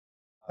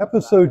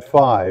Episode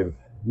 5,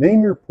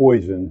 Name Your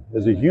Poison,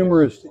 is a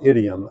humorous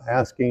idiom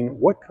asking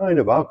what kind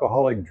of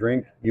alcoholic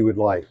drink you would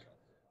like.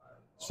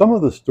 Some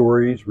of the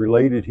stories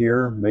related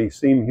here may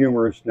seem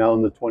humorous now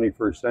in the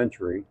 21st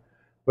century,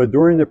 but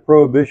during the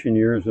Prohibition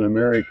years in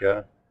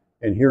America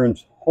and here in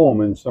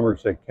home in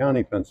Somerset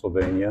County,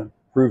 Pennsylvania,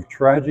 proved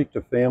tragic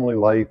to family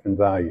life and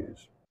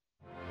values.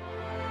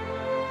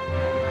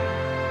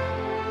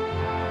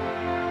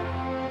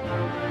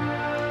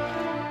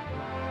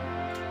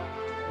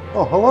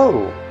 Oh,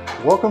 hello!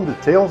 Welcome to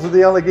Tales of the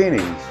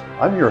Alleghenies.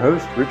 I'm your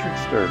host, Richard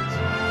Sturtz.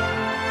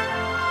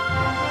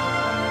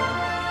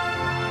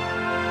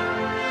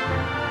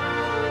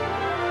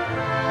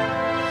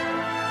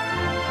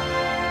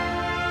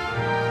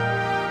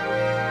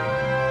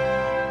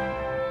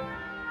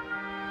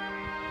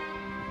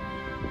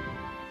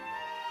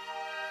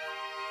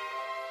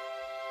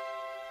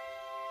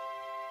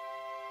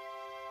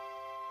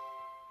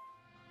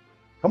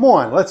 Come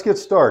on, let's get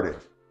started.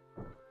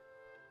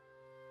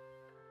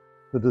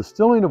 The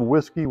distilling of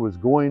whiskey was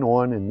going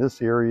on in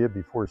this area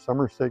before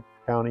Somerset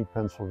County,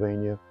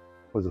 Pennsylvania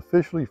was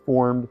officially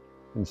formed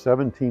in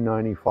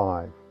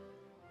 1795.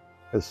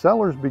 As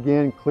settlers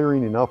began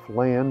clearing enough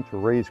land to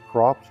raise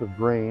crops of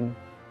grain,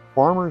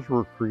 farmers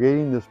were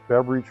creating this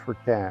beverage for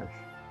cash.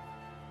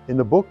 In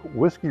the book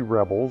Whiskey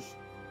Rebels,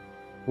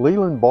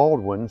 Leland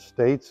Baldwin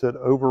states that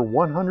over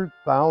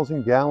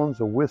 100,000 gallons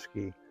of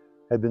whiskey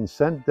had been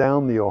sent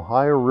down the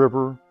Ohio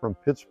River from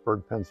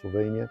Pittsburgh,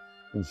 Pennsylvania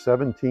in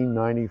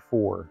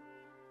 1794.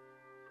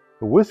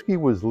 The whiskey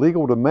was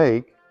legal to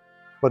make,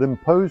 but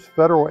imposed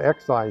federal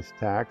excise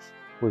tax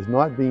was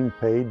not being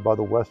paid by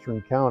the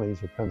western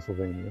counties of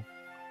Pennsylvania,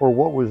 or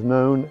what was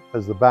known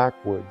as the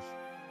backwoods.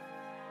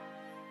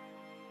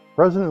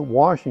 President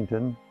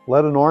Washington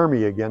led an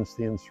army against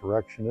the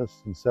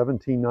insurrectionists in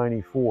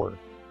 1794,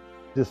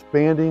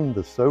 disbanding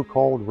the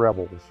so-called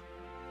rebels.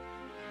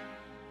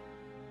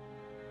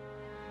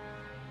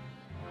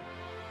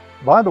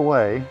 By the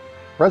way,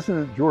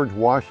 President George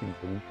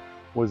Washington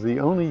was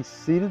the only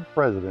seated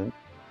president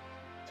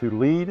to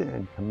lead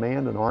and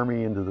command an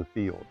army into the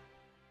field.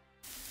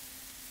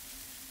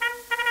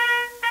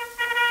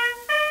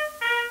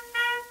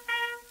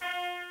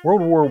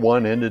 World War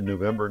I ended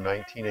November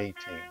 1918.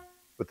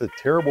 With the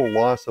terrible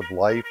loss of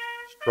life,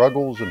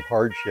 struggles, and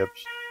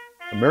hardships,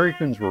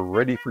 Americans were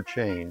ready for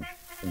change,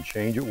 and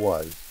change it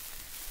was.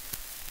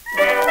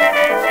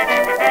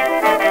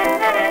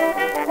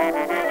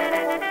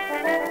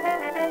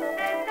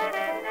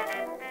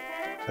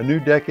 A new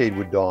decade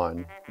would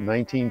dawn,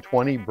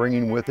 1920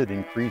 bringing with it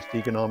increased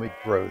economic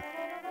growth,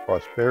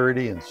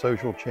 prosperity, and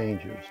social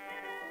changes.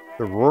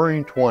 The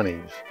Roaring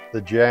Twenties,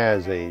 the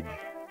Jazz Age,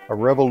 a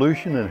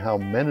revolution in how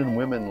men and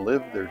women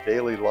lived their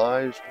daily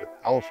lives with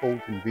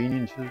household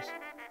conveniences,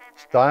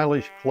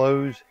 stylish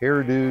clothes,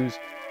 hairdos,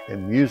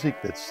 and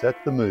music that set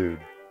the mood.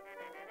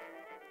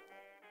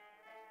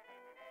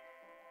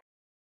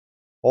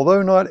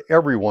 Although not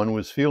everyone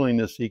was feeling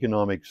this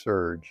economic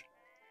surge,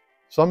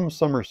 some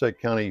Somerset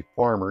County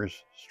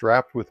farmers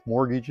strapped with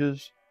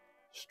mortgages,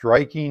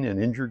 striking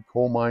and injured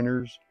coal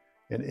miners,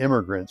 and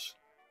immigrants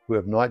who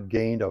have not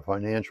gained a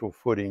financial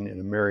footing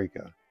in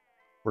America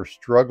were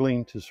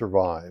struggling to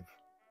survive.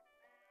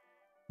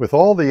 With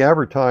all the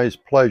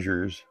advertised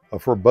pleasures, a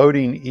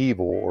foreboding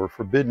evil or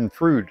forbidden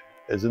fruit,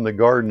 as in the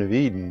Garden of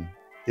Eden,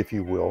 if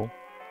you will,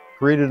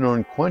 created an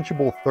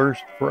unquenchable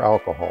thirst for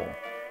alcohol.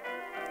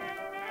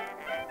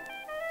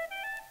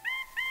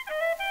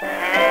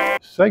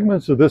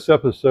 Segments of this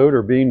episode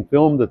are being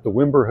filmed at the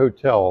Windber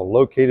Hotel,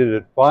 located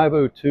at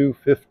 502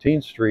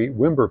 15th Street,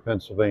 Windber,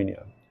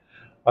 Pennsylvania.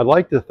 I'd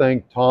like to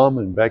thank Tom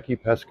and Becky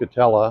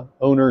Pescatella,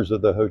 owners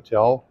of the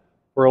hotel,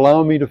 for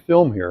allowing me to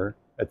film here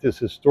at this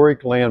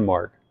historic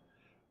landmark.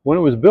 When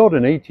it was built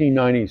in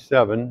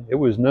 1897, it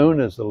was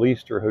known as the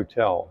Leicester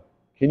Hotel.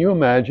 Can you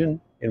imagine?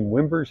 In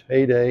Windber's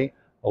heyday,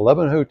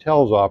 11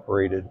 hotels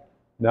operated.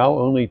 Now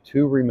only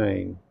 2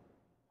 remain.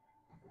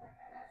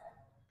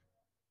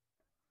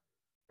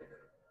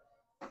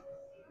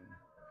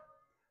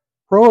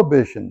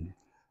 Prohibition,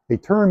 a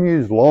term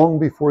used long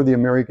before the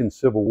American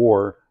Civil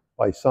War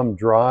by some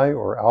dry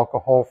or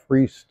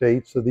alcohol-free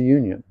states of the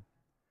Union.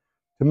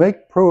 To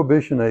make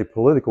Prohibition a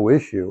political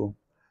issue,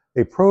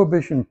 a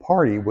Prohibition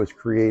Party was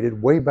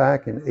created way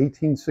back in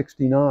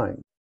 1869.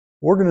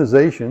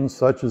 Organizations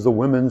such as the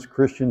Women's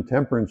Christian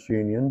Temperance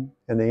Union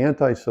and the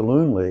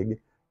Anti-Saloon League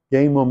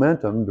gained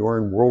momentum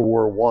during World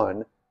War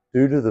I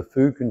due to the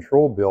Food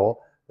Control Bill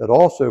that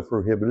also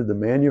prohibited the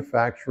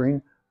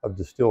manufacturing of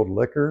distilled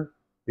liquor,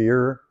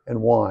 beer,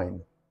 and wine.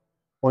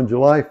 On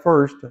July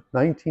 1st,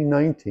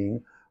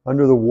 1919,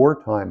 under the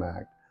Wartime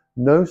Act,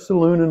 no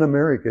saloon in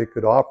America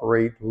could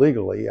operate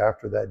legally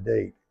after that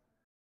date.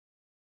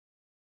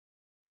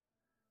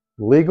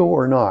 Legal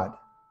or not,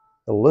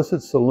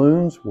 illicit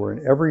saloons were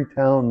in every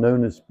town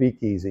known as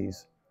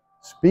speakeasies.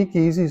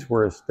 Speakeasies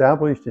were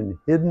established in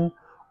hidden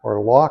or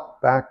locked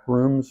back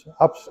rooms,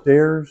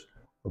 upstairs,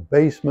 or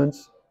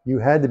basements. You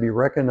had to be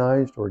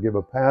recognized or give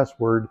a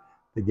password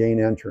to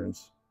gain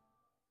entrance.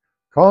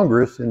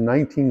 Congress in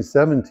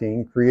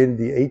 1917 created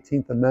the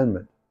 18th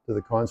Amendment to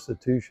the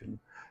Constitution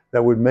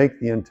that would make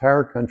the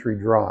entire country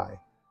dry,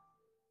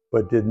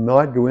 but did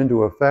not go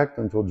into effect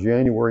until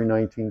January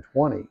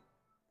 1920.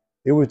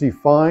 It was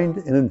defined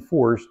and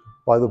enforced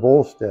by the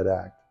Volstead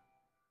Act.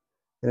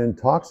 An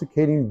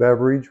intoxicating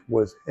beverage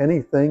was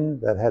anything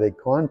that had a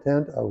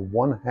content of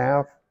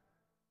 1/2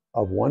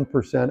 of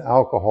 1%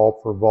 alcohol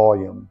per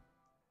volume.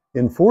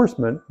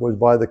 Enforcement was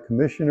by the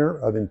Commissioner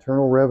of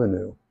Internal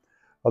Revenue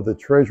of the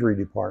Treasury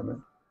Department,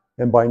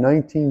 and by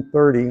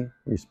 1930,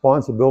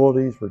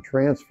 responsibilities were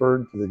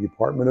transferred to the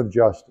Department of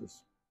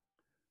Justice.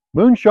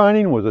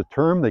 Moonshining was a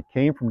term that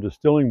came from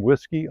distilling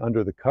whiskey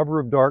under the cover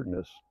of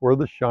darkness or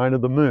the shine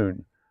of the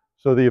moon,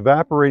 so the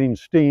evaporating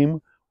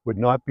steam would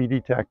not be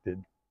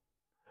detected.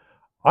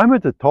 I'm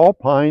at the Tall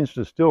Pines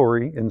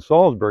Distillery in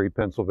Salisbury,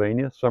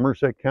 Pennsylvania,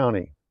 Somerset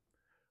County,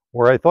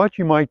 where I thought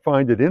you might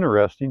find it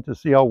interesting to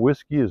see how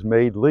whiskey is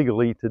made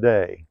legally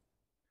today.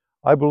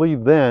 I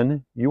believe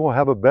then you will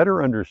have a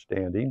better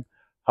understanding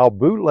how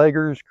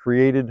bootleggers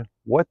created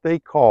what they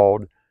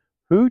called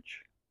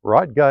hooch,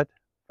 rot gut,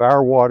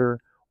 firewater,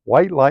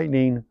 white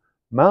lightning,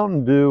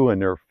 Mountain Dew,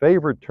 and their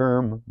favorite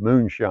term,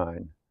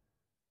 moonshine.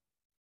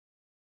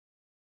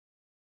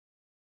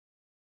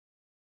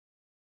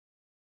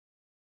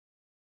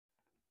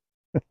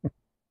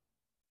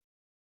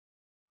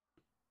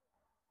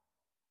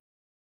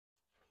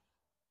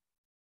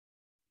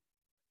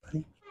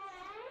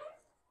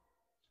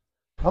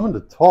 I'm in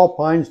the Tall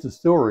Pines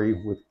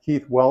Distillery with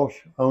Keith Welsh,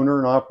 owner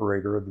and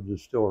operator of the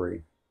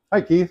distillery. Hi,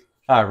 Keith.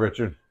 Hi,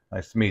 Richard.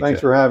 Nice to meet you. Thanks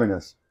for having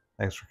us.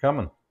 Thanks for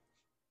coming.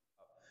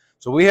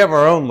 So we have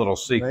our own little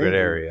secret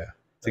area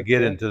to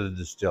get into the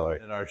distillery.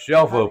 And our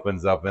shelf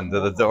opens up into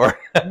the door.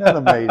 Isn't that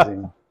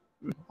amazing?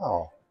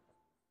 Wow.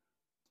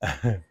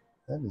 That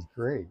is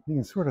great. You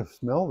can sort of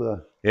smell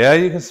the... Yeah,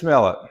 you can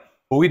smell it.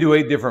 Well, we do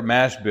 8 different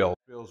mash bills.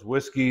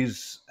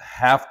 Whiskeys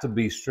have to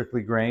be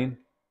strictly grain,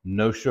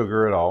 no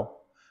sugar at all.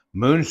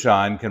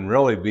 Moonshine can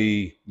really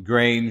be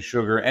grain,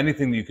 sugar,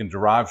 anything you can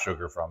derive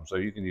sugar from. So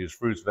you can use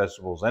fruits,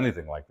 vegetables,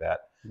 anything like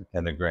that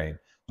in the grain.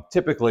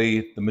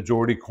 Typically, the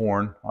majority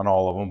corn on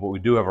all of them, but we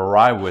do have a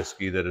rye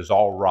whiskey that is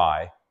all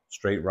rye,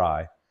 straight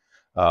rye.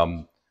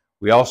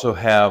 We also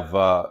have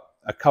a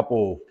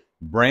couple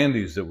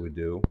brandies that we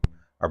do.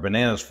 Our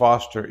Bananas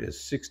Foster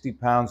is 60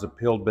 pounds of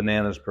peeled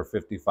bananas per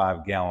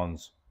 55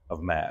 gallons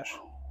of mash.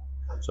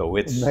 So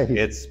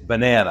it's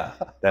banana.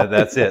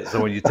 That's it.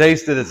 So when you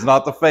taste it, it's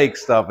not the fake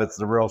stuff, it's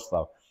the real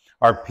stuff.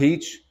 Our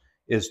peach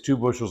is 2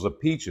 bushels of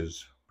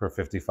peaches per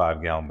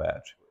 55-gallon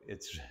batch.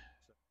 It's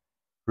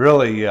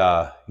really, you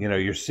know,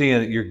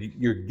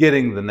 you're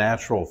getting the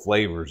natural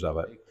flavors of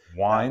it.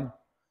 Wine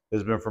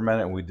has been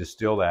fermented, and we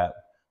distill that.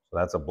 So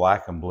that's a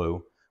black and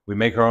blue. We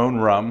make our own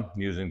rum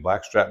using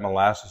blackstrap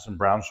molasses and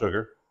brown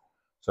sugar.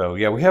 So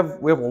yeah, we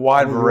have a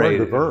wide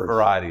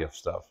variety of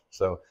stuff.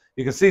 So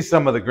you can see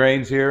some of the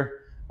grains here.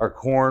 Our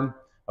corn,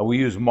 we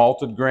use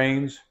malted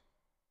grains.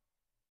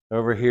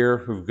 Over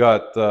here, we've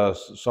got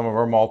some of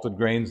our malted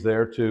grains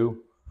there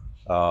too.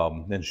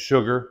 And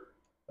sugar.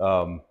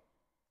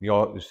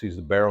 You see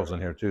the barrels in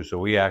here too. So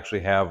we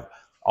actually have,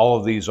 all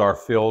of these are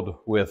filled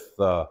with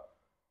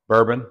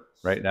bourbon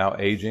right now,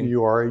 aging.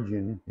 You are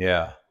aging.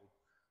 Yeah.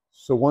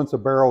 So once a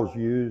barrel is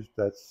used,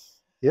 that's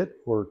it,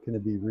 or can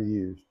it be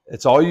reused?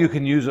 It's all you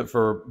can use it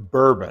for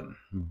bourbon.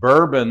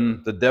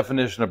 Bourbon, the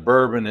definition of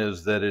bourbon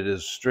is that it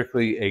is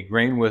strictly a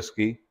grain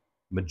whiskey,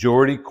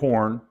 majority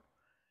corn,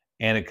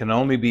 and it can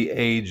only be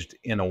aged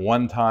in a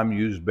one-time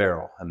used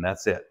barrel, and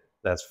that's it.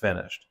 That's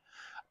finished.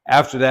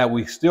 After that,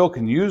 we still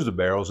can use the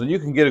barrels, and you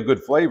can get a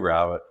good flavor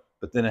out of it,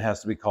 but then it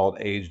has to be called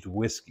aged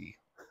whiskey.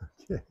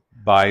 Okay.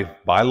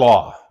 By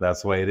law.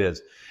 That's the way it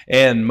is.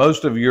 And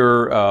most of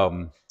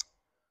your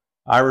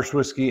Irish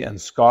whiskey and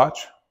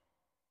Scotch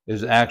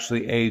is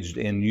actually aged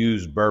in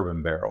used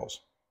bourbon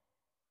barrels.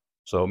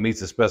 So it meets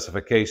the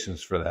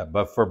specifications for that.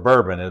 But for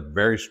bourbon, it's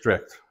very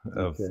strict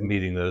of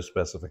meeting those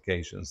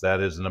specifications. That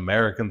is an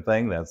American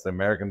thing. That's the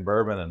American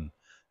bourbon, and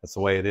that's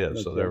the way it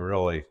is. So they're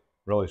really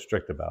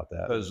strict about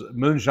that. Because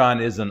moonshine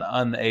is an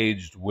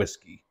unaged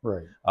whiskey.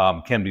 Right.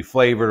 Can be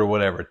flavored or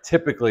whatever.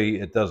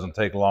 Typically, it doesn't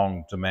take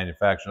long to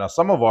manufacture. Now,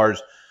 some of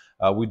ours,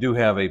 we do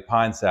have a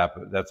pine sap.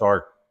 That's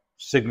our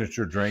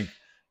signature drink.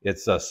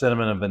 It's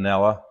cinnamon and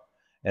vanilla.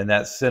 And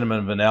that cinnamon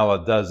and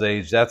vanilla does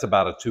age. That's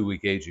about a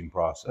 2-week aging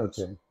process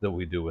that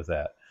we do with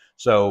that.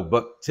 So,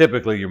 but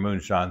typically your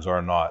moonshines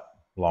are not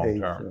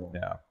long-term.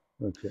 Yeah.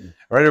 Okay.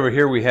 Right over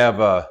here we have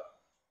a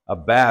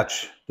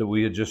batch that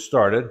we had just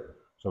started.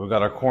 So we've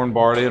got our corn,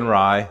 barley, and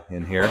rye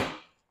in here.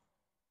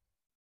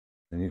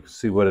 And you can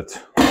see what it's,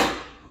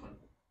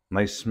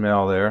 nice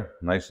smell there,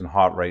 nice and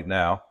hot right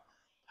now.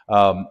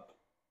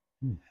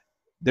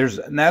 There's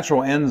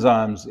natural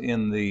enzymes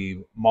in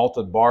the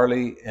malted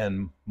barley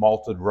and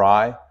malted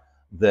rye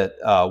that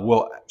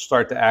will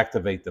start to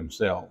activate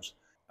themselves.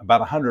 About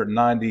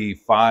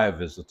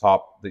 195 is the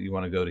top that you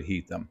want to go to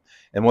heat them.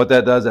 And what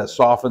that does, that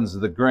softens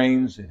the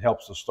grains. It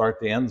helps to start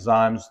the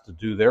enzymes to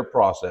do their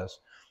process.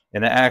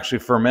 And actually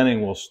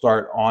fermenting will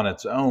start on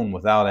its own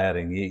without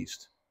adding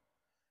yeast.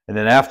 And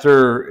then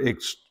after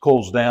it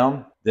cools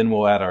down, then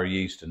we'll add our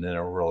yeast and then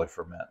it'll really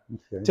ferment.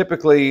 Okay.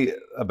 Typically,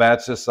 a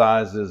batch this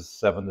size is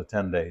 7 to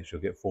 10 days. You'll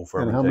get full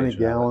fermentation. And how many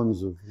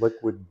gallons of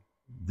liquid?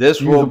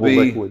 This will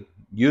be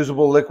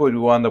usable liquid.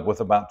 We'll end up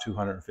with about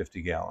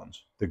 250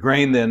 gallons. The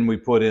grain then we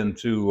put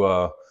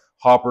into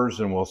hoppers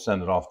and we'll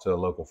send it off to a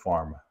local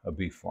farm, a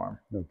beef farm.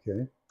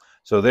 Okay.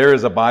 So there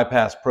is a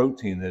bypass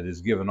protein that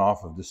is given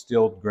off of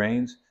distilled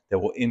grains that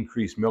will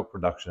increase milk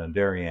production in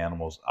dairy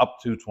animals up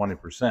to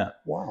 20%.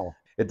 Wow.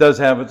 It does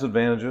have its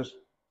advantages.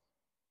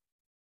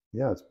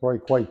 Yeah, it's probably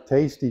quite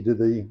tasty to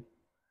the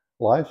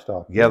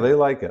livestock. Yeah, they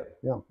like it.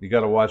 Yeah. You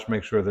got to watch,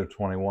 make sure they're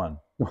 21.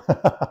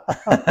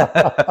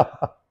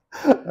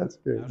 That's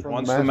good.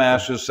 Once the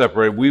mash is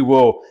separated, we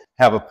will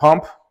have a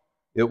pump.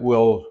 It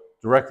will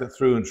direct it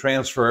through and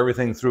transfer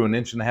everything through an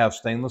 1.5-inch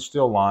stainless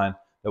steel line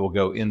that will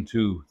go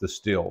into the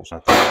stills.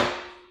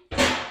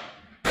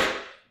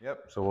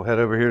 Yep, so we'll head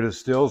over here to the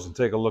stills and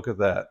take a look at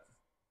that.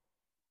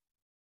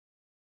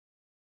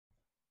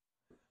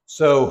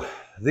 So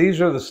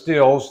these are the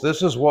stills.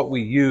 This is what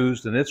we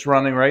used, and it's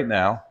running right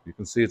now. You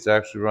can see it's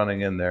actually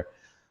running in there.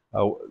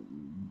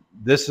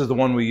 This is the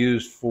one we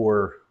used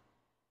for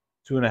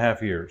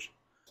 2.5 years.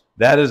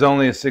 That is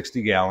only a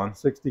 60-gallon.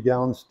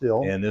 60-gallon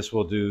still. And this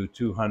will do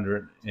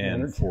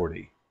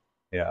 240.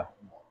 Yeah.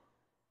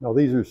 Now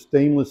these are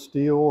stainless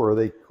steel, or are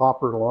they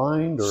copper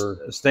lined, or?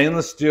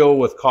 Stainless steel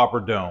with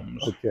copper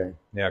domes. Okay.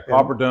 Yeah,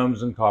 copper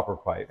domes and copper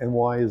pipe. And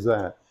why is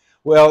that?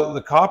 Well,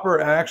 the copper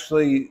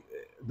actually,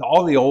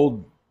 all the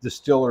old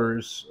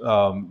distillers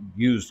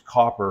used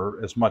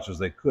copper as much as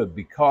they could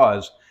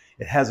because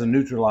it has a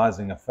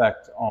neutralizing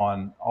effect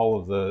on all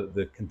of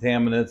the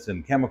contaminants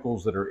and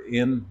chemicals that are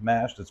in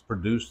mash that's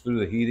produced through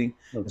the heating.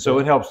 Okay. So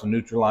it helps to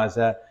neutralize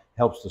that,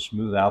 helps to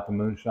smooth out the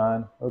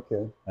moonshine.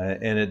 Okay.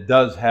 And it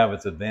does have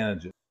its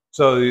advantages.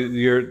 So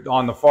you're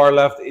on the far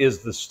left is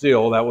the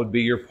still. That would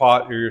be your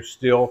pot or your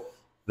still.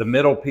 The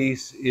middle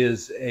piece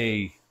is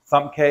a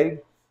thump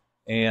keg,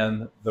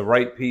 and the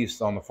right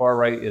piece on the far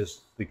right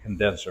is the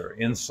condenser.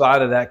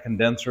 Inside of that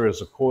condenser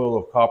is a coil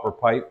of copper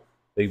pipe.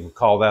 They would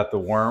call that the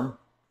worm.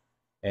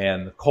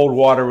 And the cold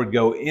water would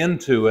go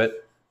into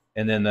it,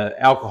 and then the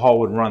alcohol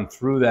would run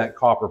through that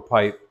copper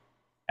pipe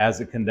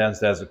as it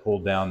condensed, as it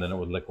cooled down, then it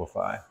would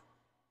liquefy.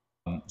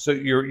 So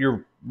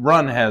your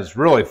run has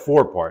really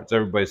 4 parts.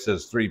 Everybody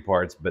says 3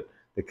 parts, but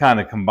they kind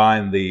of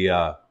combine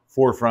the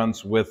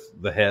forefronts with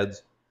the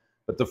heads.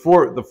 But the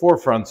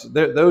forefronts,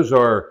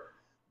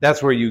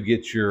 that's where you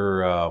get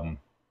your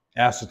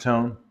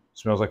acetone.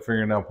 Smells like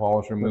fingernail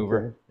polish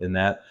remover in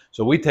that.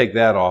 So we take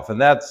that off,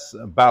 and that's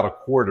about 1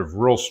 quart of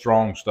real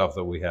strong stuff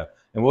that we have.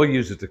 And we'll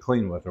use it to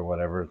clean with or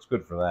whatever. It's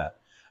good for that.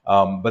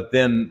 But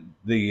then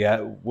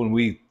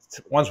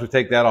once we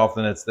take that off,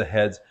 then it's the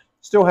heads.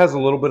 Still has a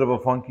little bit of a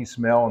funky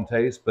smell and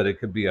taste, but it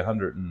could be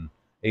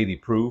 180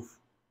 proof,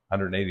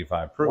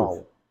 185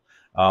 proof.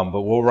 Wow.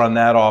 But we'll run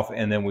that off,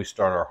 and then we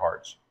start our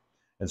hearts.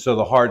 And so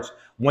the hearts,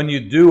 when you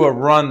do a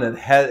run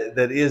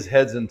that is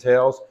heads and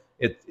tails,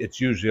 it's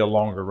usually a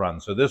longer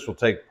run. So this will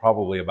take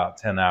probably about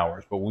 10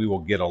 hours, but we will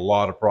get a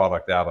lot of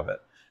product out of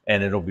it.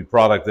 And it'll be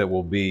product that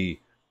will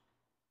be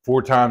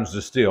 4 times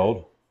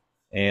distilled,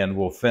 and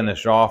we'll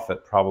finish off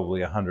at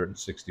probably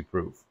 160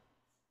 proof.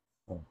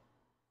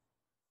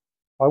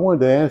 I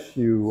wanted to ask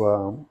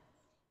you,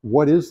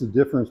 what is the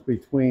difference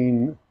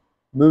between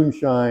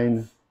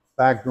moonshine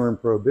back during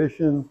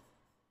Prohibition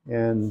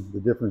and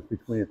the difference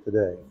between it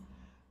today?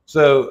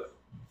 So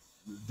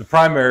the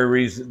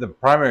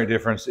primary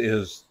difference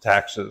is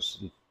taxes.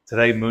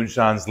 Today,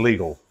 moonshine's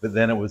legal, but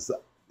then it was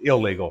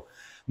illegal.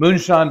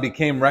 Moonshine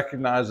became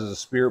recognized as a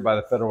spirit by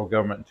the federal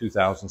government in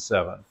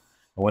 2007. And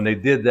when they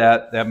did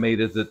that, that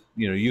made it that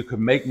you could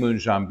make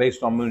moonshine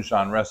based on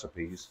moonshine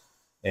recipes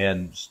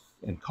and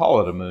call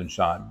it a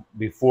moonshine.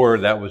 Before,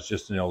 that was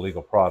just an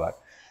illegal product.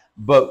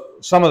 But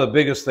some of the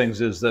biggest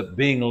things is that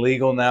being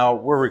legal now,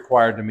 we're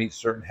required to meet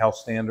certain health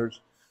standards.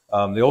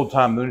 The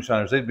old-time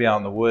moonshiners, they'd be out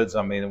in the woods.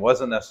 I mean, it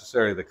wasn't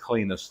necessarily the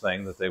cleanest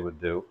thing that they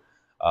would do.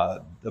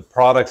 The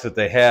products that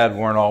they had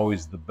weren't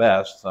always the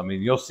best. I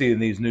mean, you'll see in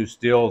these new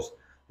stills,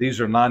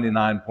 these are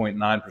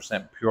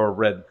 99.9% pure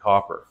red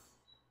copper.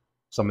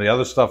 Some of the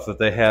other stuff that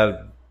they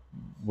had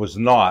was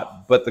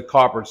not, but the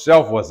copper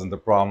itself wasn't the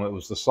problem. It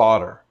was the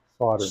solder.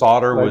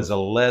 Solder was a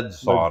lead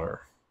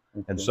solder.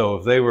 Okay. And so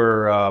if they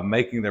were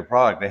making their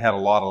product, they had a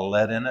lot of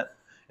lead in it.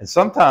 And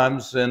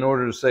sometimes, in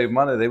order to save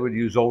money, they would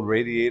use old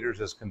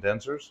radiators as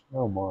condensers.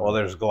 Oh my. Well,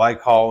 there's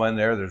glycol in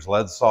there, there's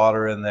lead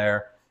solder in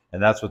there,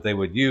 and that's what they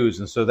would use.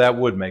 And so that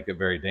would make it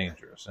very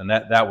dangerous. And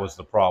that was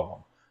the problem.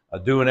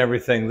 Doing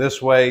everything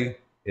this way,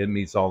 it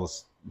meets all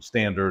the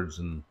standards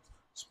and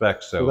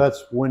specs. So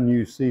that's when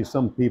you see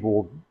some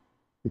people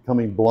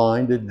becoming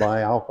blinded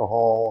by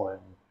alcohol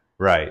and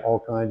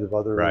all kinds of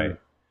other. Right.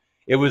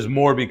 It was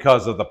more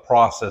because of the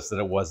process that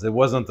it was. It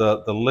wasn't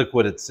the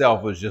liquid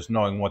itself. It was just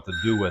knowing what to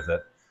do with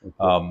it.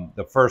 Okay.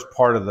 The first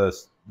part of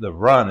the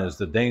run is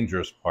the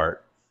dangerous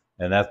part,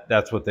 and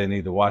that's what they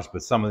need to watch.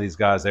 But some of these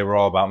guys, they were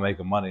all about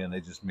making money, and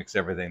they just mix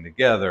everything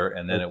together,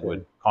 and then it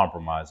would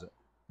compromise it.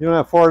 You don't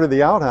have far to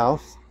the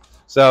outhouse.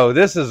 So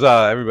this is,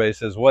 everybody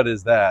says, what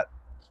is that?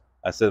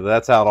 I said,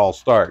 that's how it all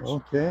starts.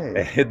 Okay.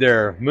 They hid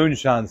their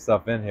moonshine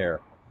stuff in here.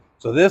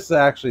 So this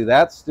actually,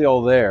 that's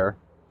still there,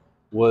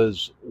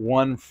 was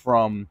one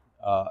from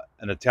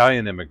an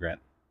Italian immigrant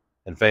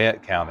in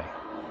Fayette County.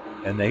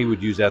 And he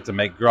would use that to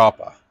make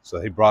grappa. So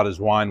he brought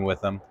his wine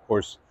with him. Of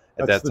course,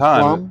 at That's that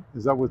time, plum?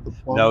 Is that with the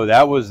plum? no,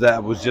 that was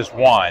just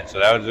wine. So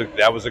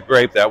that was a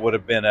grape. That would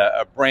have been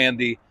a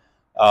brandy,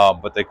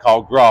 but they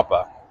called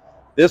grappa.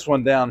 This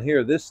one down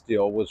here, this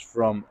still was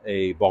from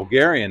a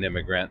Bulgarian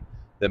immigrant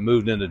that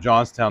moved into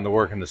Johnstown to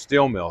work in the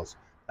steel mills.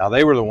 Now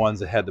they were the ones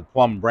that had the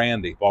plum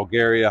brandy.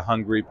 Bulgaria,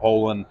 Hungary,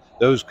 Poland,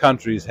 those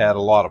countries had a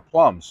lot of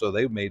plums, so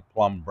they made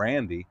plum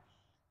brandy,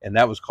 and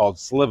that was called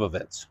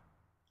Slivovitz.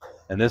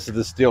 And this is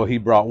the still he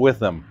brought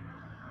with him.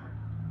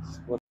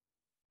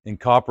 And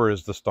copper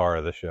is the star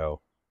of the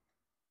show.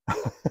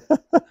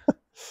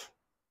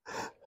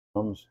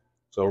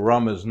 So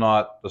rum is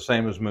not the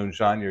same as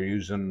moonshine. You're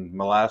using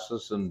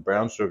molasses and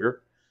brown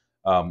sugar.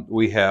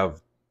 We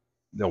have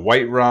the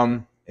white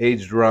rum,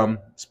 aged rum,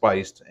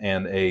 spiced,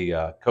 and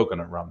a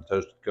coconut rum,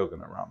 toasted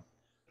coconut rum.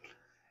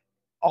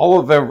 All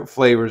of their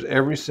flavors,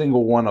 every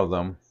single one of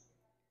them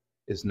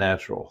is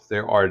natural.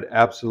 There are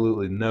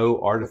absolutely no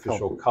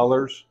artificial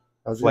colors,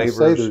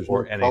 flavors,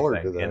 or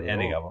anything in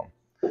any of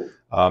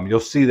them.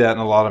 You'll see that in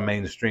a lot of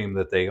mainstream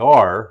that they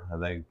are.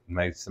 They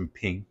make some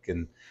pink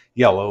and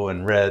yellow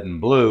and red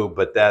and blue,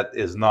 but that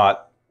is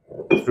not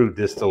through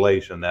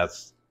distillation.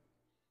 That's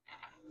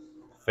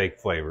fake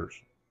flavors,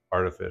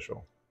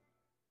 artificial.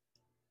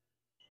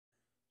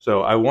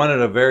 So I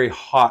wanted a very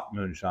hot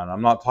moonshine.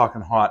 I'm not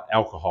talking hot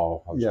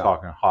alcohol. I was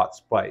talking hot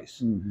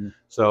spice. Mm-hmm.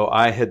 So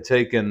I had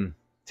taken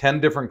 10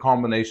 different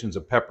combinations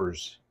of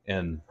peppers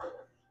and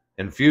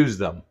infused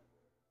them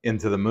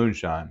into the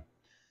moonshine.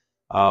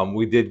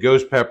 We did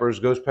ghost peppers.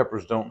 Ghost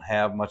peppers don't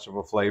have much of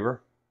a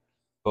flavor,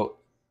 but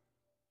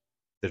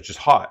they're just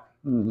hot.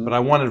 Mm-hmm. But I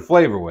wanted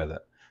flavor with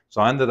it.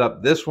 So I ended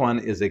up, this one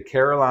is a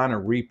Carolina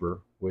Reaper,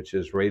 which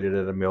is rated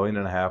at 1.5 million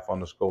on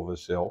the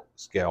Scoville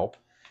scale,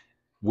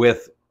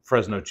 with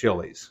Fresno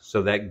chilies.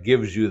 So that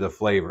gives you the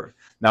flavor.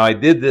 Now I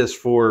did this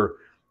for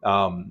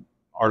our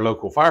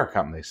local fire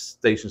company,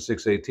 Station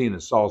 618 in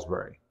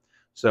Salisbury.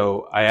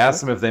 So I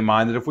asked them if they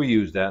minded if we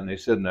used that, and they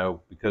said no,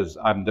 because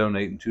I'm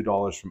donating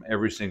 $2 from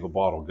every single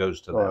bottle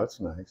goes to them. Oh, that's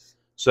nice.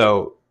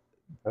 So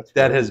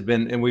that has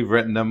been, and we've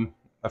written them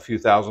a few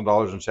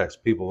 $1,000s in checks.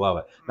 People love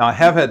it. Now I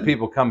have had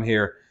people come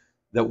here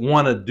that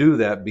want to do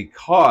that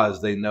because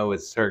they know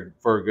it's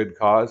for a good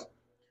cause,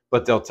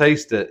 but they'll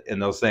taste it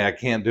and they'll say, I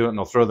can't do it, and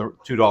they'll throw the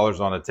 $2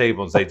 on the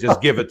table and say,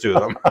 just give it to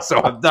them.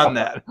 So I've done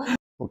that.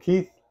 Well,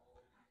 Keith,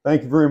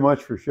 thank you very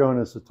much for showing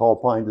us the Tall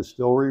Pine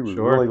Distillery. We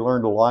really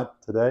learned a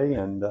lot today,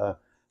 and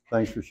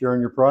thanks for sharing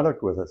your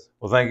product with us.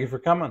 Well, thank you for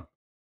coming.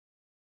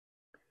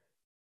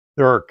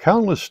 There are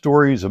countless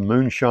stories of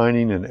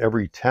moonshining in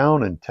every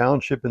town and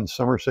township in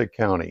Somerset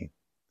County.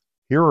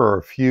 Here are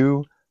a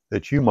few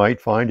that you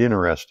might find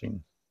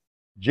interesting.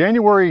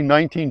 January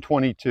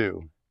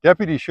 1922,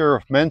 Deputy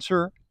Sheriff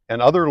Menser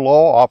and other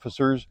law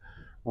officers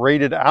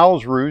raided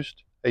Owl's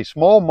Roost, a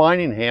small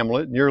mining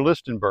hamlet near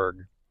Listenburg.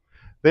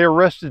 They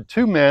arrested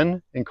 2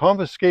 men and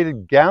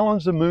confiscated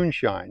gallons of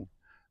moonshine.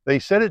 They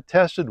said it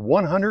tested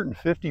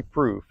 150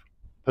 proof,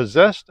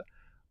 possessed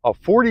a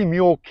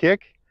 40-mule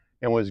kick,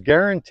 and was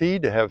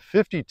guaranteed to have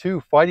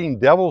 52 fighting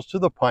devils to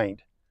the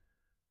pint.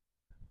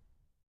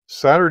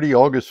 Saturday,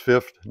 August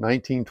 5th,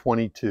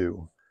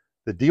 1922.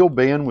 The Deal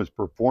Band was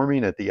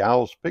performing at the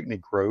Owls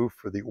Picnic Grove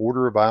for the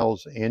Order of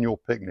Owls annual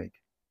picnic.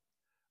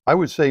 I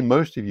would say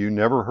most of you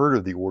never heard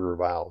of the Order of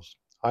Owls.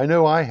 I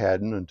know I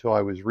hadn't until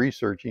I was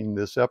researching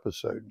this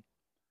episode.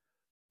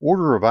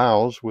 Order of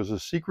Owls was a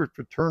secret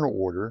fraternal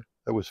order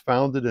that was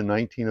founded in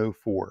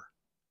 1904.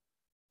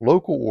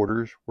 Local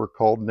orders were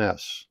called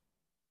nests.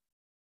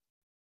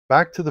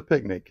 Back to the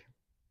picnic.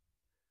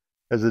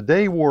 As the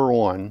day wore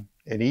on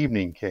and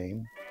evening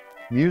came,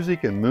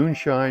 music and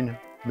moonshine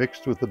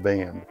mixed with the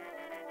band.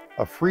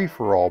 A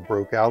free-for-all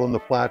broke out on the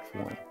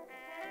platform.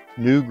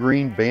 New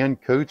green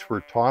band coats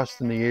were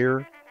tossed in the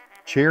air,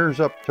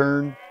 chairs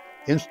upturned,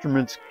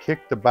 instruments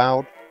kicked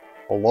about,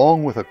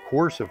 along with a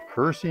course of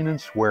cursing and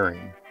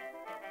swearing.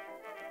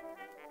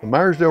 The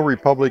Meyersdale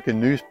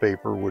Republican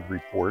newspaper would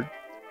report,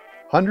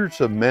 hundreds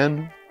of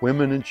men,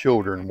 women, and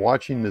children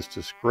watching this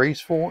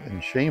disgraceful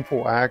and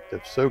shameful act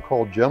of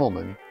so-called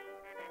gentlemen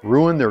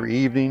ruin their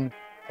evening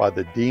by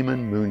the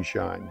demon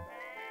moonshine.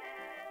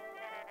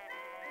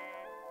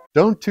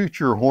 Don't toot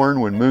your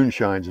horn when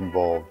moonshine's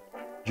involved.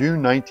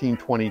 June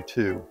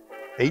 1922,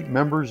 8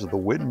 members of the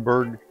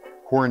Wittenberg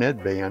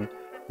Cornet Band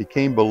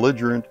became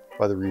belligerent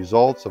by the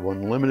results of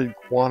unlimited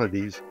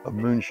quantities of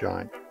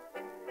moonshine.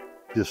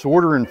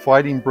 Disorder and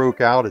fighting broke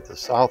out at the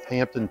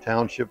Southampton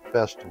Township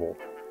Festival.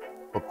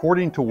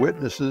 According to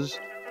witnesses,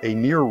 a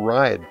near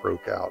riot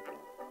broke out.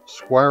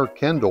 Squire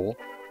Kendall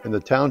and the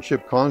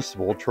township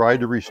constable tried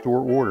to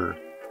restore order,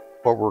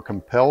 but were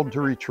compelled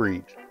to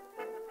retreat.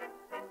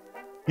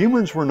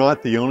 Humans were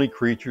not the only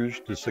creatures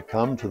to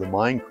succumb to the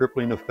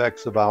mind-crippling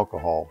effects of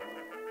alcohol.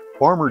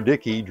 Farmer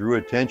Dickey drew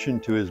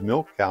attention to his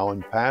milk cow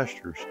in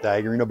pasture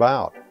staggering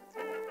about.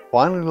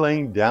 Finally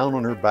laying down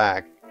on her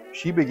back,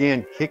 she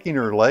began kicking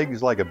her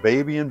legs like a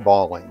baby and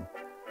bawling.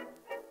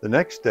 The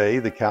next day,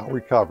 the cow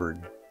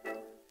recovered.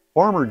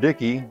 Farmer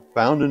Dickey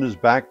found in his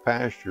back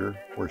pasture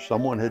where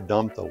someone had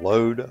dumped a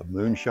load of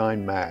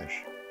moonshine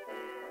mash.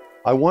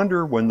 I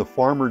wonder when the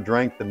farmer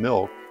drank the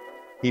milk,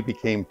 he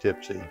became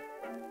tipsy.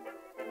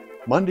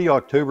 Monday,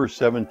 October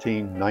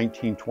 17,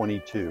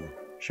 1922,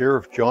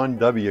 Sheriff John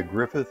W.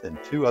 Griffith and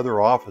 2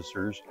 other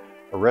officers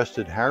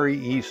arrested Harry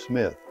E.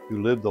 Smith,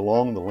 who lived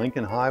along the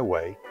Lincoln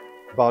Highway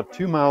about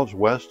 2 miles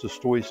west of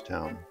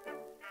Stoystown.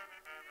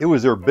 It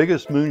was their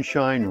biggest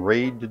moonshine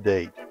raid to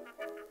date,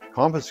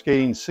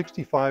 confiscating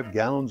 65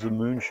 gallons of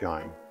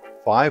moonshine,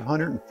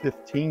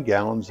 515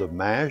 gallons of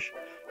mash,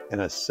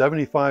 and a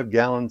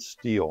 75-gallon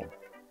still.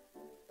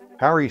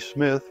 Harry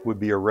Smith would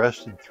be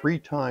arrested 3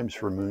 times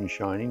for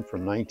moonshining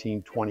from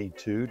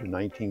 1922 to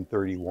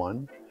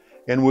 1931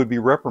 and would be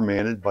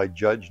reprimanded by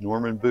Judge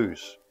Norman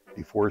Boos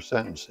before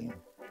sentencing.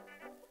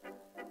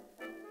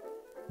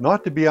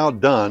 Not to be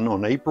outdone,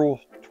 on April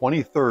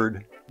 23,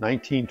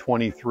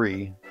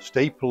 1923,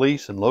 state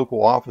police and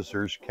local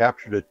officers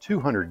captured a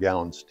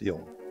 200-gallon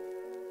still.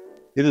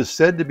 It is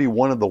said to be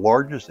one of the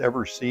largest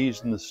ever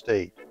seized in the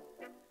state.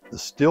 The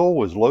still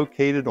was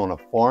located on a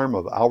farm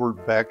of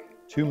Albert Beck,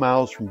 2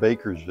 miles from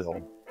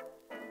Bakersville.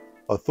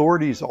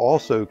 Authorities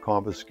also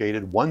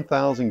confiscated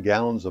 1,000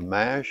 gallons of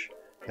mash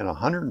and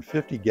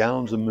 150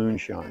 gallons of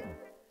moonshine.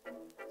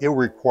 It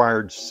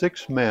required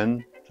 6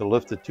 men to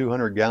lift the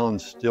 200-gallon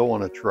still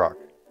on a truck.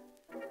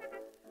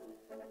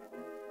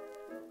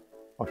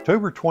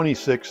 October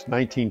 26,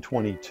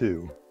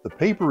 1922, the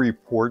paper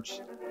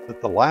reports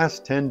that the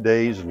last 10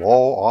 days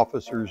law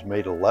officers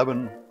made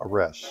 11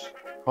 arrests,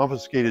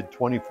 confiscated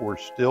 24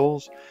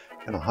 stills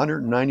and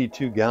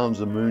 192 gallons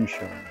of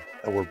moonshine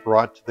that were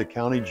brought to the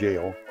county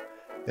jail,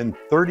 and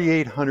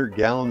 3,800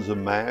 gallons of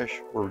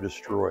mash were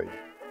destroyed.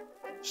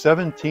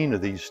 17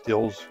 of these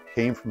stills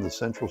came from the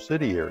Central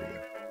City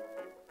area.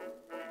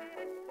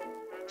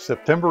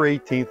 September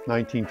 18,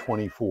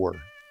 1924,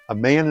 a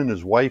man and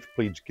his wife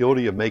pleads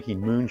guilty of making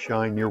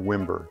moonshine near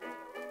Windber.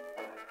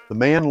 The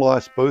man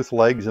lost both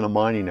legs in a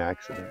mining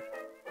accident.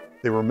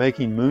 They were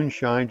making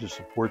moonshine to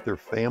support their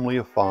family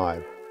of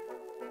 5.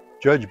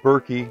 Judge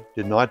Berkey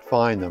did not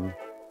find them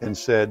and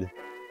said,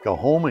 "Go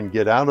home and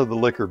get out of the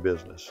liquor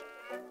business."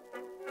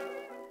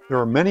 There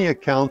are many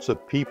accounts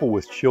of people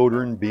with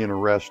children being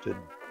arrested.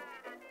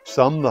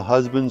 Some, the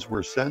husbands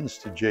were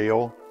sentenced to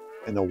jail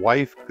and the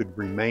wife could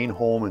remain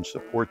home and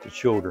support the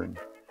children.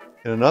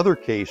 And in other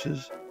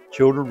cases,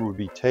 children would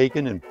be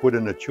taken and put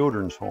in a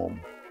children's home.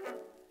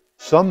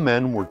 Some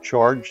men were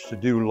charged to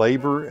do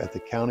labor at the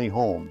county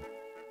home,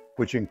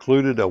 which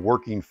included a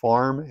working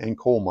farm and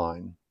coal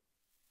mine.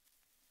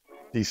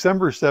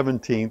 December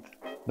 17,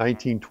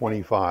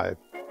 1925,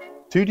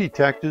 2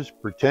 detectives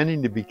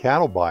pretending to be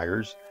cattle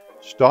buyers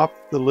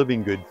stopped the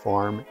Living Good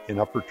farm in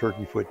Upper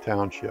Turkeyfoot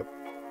Township.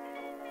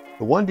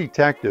 The one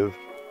detective,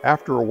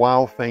 after a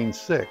while, feigned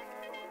sick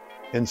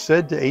and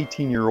said to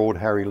 18-year-old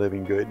Harry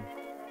Livingood,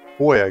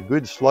 "Boy, a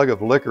good slug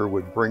of liquor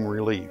would bring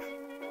relief."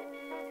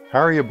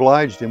 Harry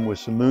obliged him with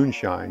some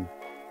moonshine,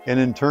 and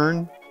in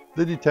turn,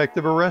 the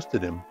detective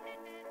arrested him.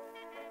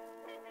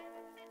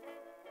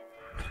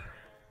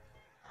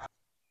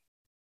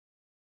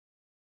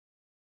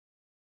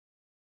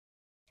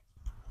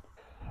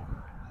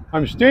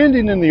 I'm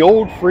standing in the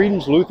old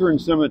Freedom's Lutheran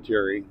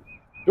Cemetery.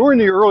 During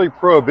the early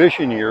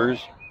Prohibition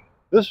years,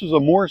 this was a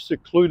more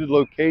secluded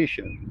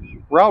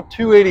location. Route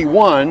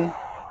 281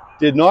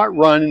 did not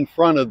run in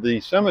front of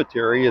the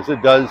cemetery as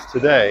it does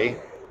today,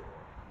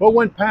 but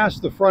went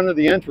past the front of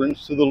the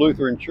entrance to the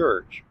Lutheran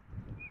church.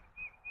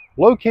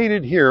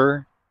 Located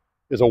here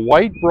is a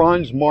white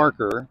bronze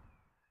marker,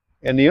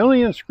 and the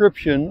only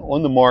inscription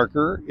on the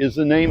marker is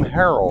the name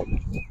Harold,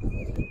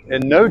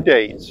 and no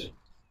dates.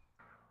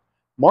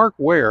 Mark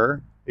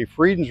Ware, a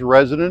Freedom's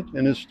resident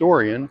and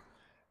historian,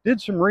 did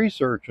some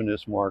research on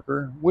this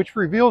marker, which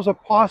reveals a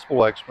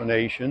possible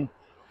explanation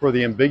for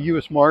the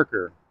ambiguous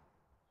marker.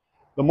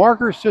 The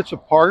marker sits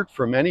apart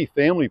from any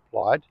family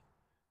plot,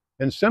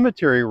 and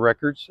cemetery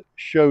records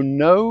show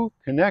no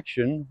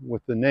connection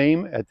with the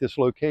name at this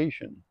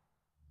location.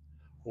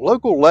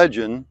 Local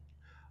legend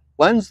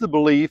lends the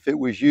belief it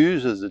was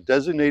used as a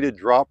designated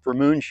drop for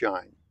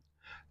moonshine.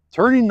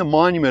 Turning the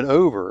monument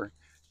over,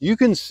 you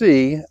can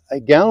see a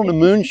gallon of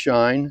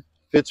moonshine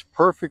fits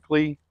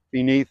perfectly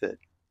beneath it.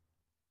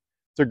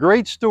 It's a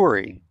great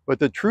story, but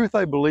the truth,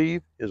 I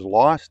believe, is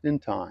lost in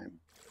time.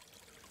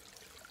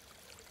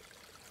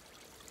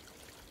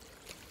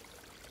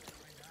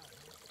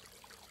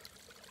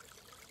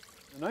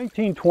 In the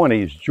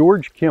 1920s,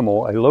 George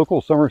Kimmel, a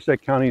local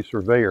Somerset County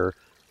surveyor,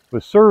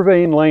 was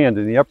surveying land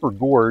in the upper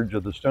gorge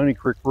of the Stony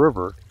Creek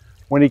River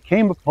when he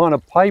came upon a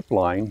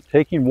pipeline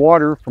taking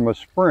water from a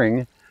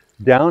spring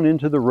down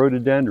into the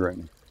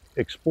rhododendron.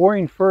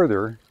 Exploring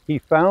further, he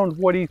found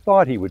what he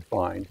thought he would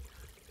find,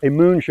 a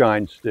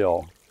moonshine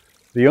still.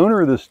 The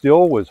owner of the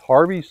still was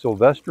Harvey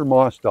Sylvester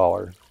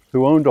Mossdollar,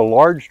 who owned a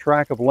large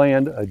tract of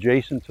land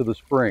adjacent to the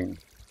spring.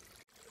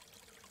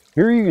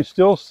 Here you can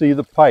still see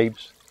the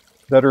pipes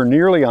that are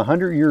nearly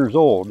 100 years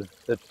old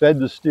that fed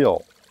the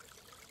still.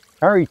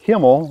 Harry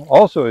Kimmel,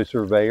 also a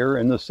surveyor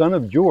and the son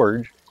of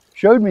George,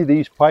 showed me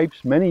these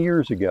pipes many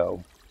years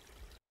ago.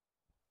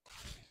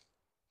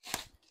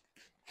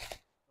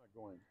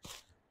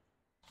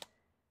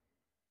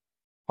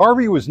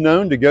 Harvey was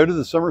known to go to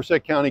the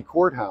Somerset County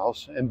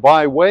Courthouse and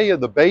by way of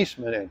the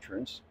basement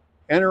entrance,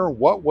 enter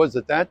what was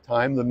at that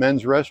time the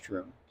men's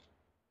restroom.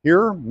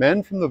 Here,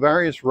 men from the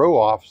various row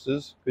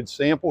offices could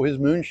sample his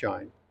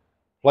moonshine,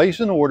 place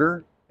an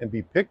order, and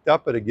be picked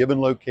up at a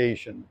given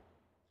location.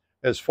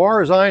 As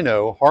far as I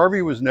know,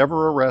 Harvey was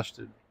never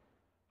arrested.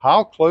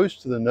 How close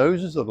to the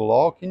noses of the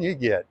law can you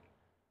get?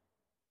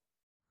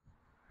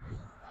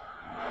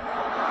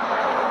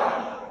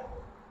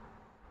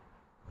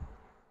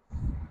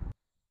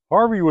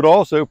 Harvey would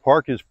also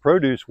park his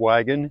produce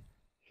wagon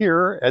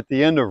here at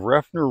the end of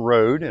Refner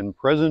Road and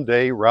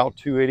present-day Route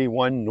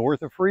 281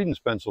 north of Friedens,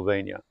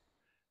 Pennsylvania.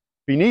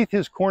 Beneath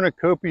his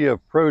cornucopia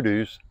of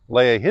produce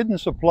lay a hidden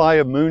supply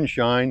of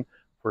moonshine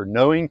for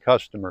knowing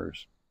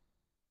customers.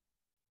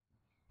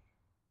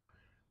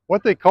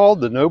 What they called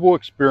the noble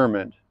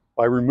experiment,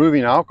 by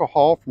removing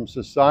alcohol from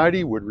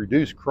society, would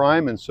reduce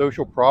crime and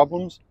social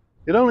problems.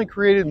 It only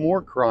created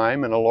more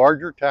crime and a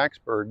larger tax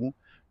burden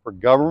for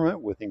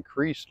government with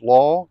increased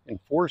law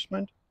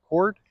enforcement,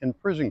 court,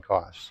 and prison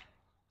costs.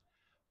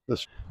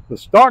 The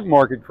stock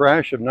market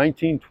crash of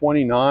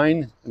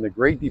 1929 and the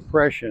Great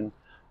Depression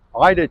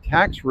eyed a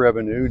tax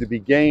revenue to be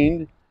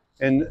gained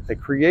and the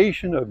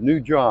creation of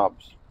new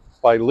jobs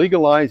by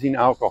legalizing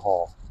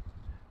alcohol.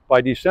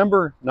 By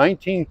December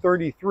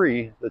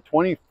 1933, the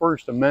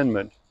 21st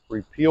Amendment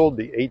repealed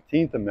the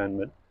 18th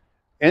Amendment,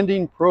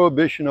 ending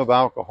prohibition of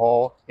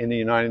alcohol in the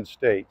United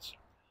States,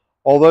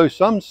 although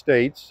some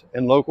states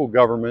and local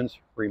governments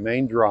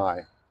remained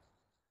dry.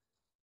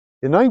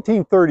 In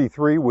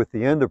 1933, with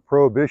the end of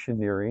Prohibition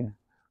nearing,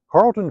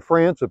 Carlton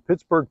France of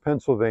Pittsburgh,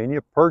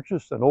 Pennsylvania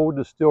purchased an old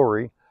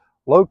distillery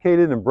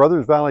located in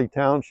Brothers Valley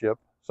Township,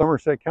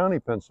 Somerset County,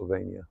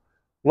 Pennsylvania,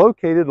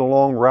 located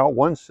along Route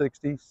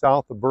 160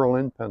 south of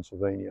Berlin,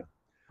 Pennsylvania.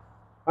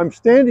 I'm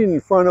standing in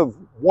front of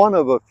one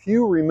of a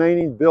few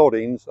remaining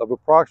buildings of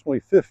approximately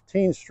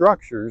 15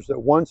 structures that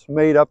once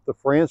made up the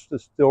France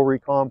Distillery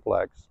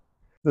complex.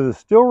 The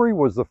distillery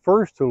was the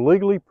first to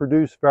legally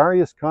produce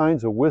various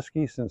kinds of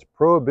whiskey since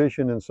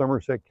Prohibition in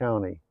Somerset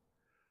County.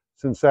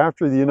 Since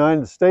after the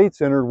United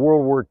States entered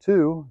World War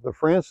II, the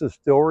France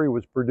Distillery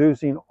was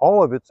producing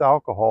all of its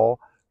alcohol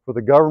for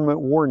the government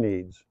war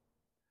needs.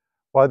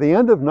 By the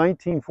end of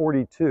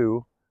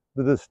 1942,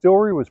 the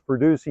distillery was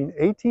producing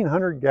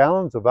 1,800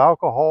 gallons of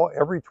alcohol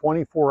every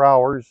 24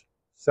 hours,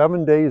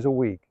 7 days a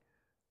week.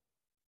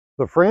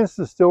 The France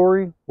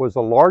Distillery was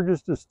the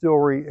largest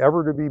distillery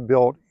ever to be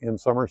built in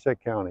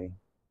Somerset County.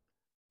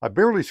 I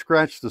barely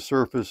scratched the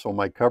surface on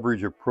my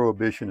coverage of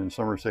Prohibition in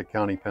Somerset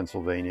County,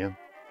 Pennsylvania.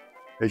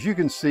 As you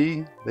can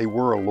see, they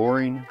were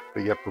alluring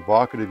but yet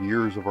provocative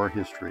years of our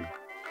history.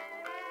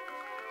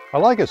 I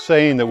like a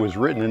saying that was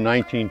written in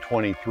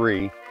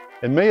 1923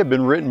 and may have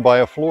been written by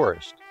a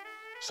florist.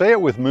 Say it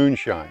with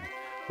moonshine.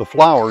 The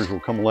flowers will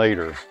come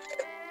later.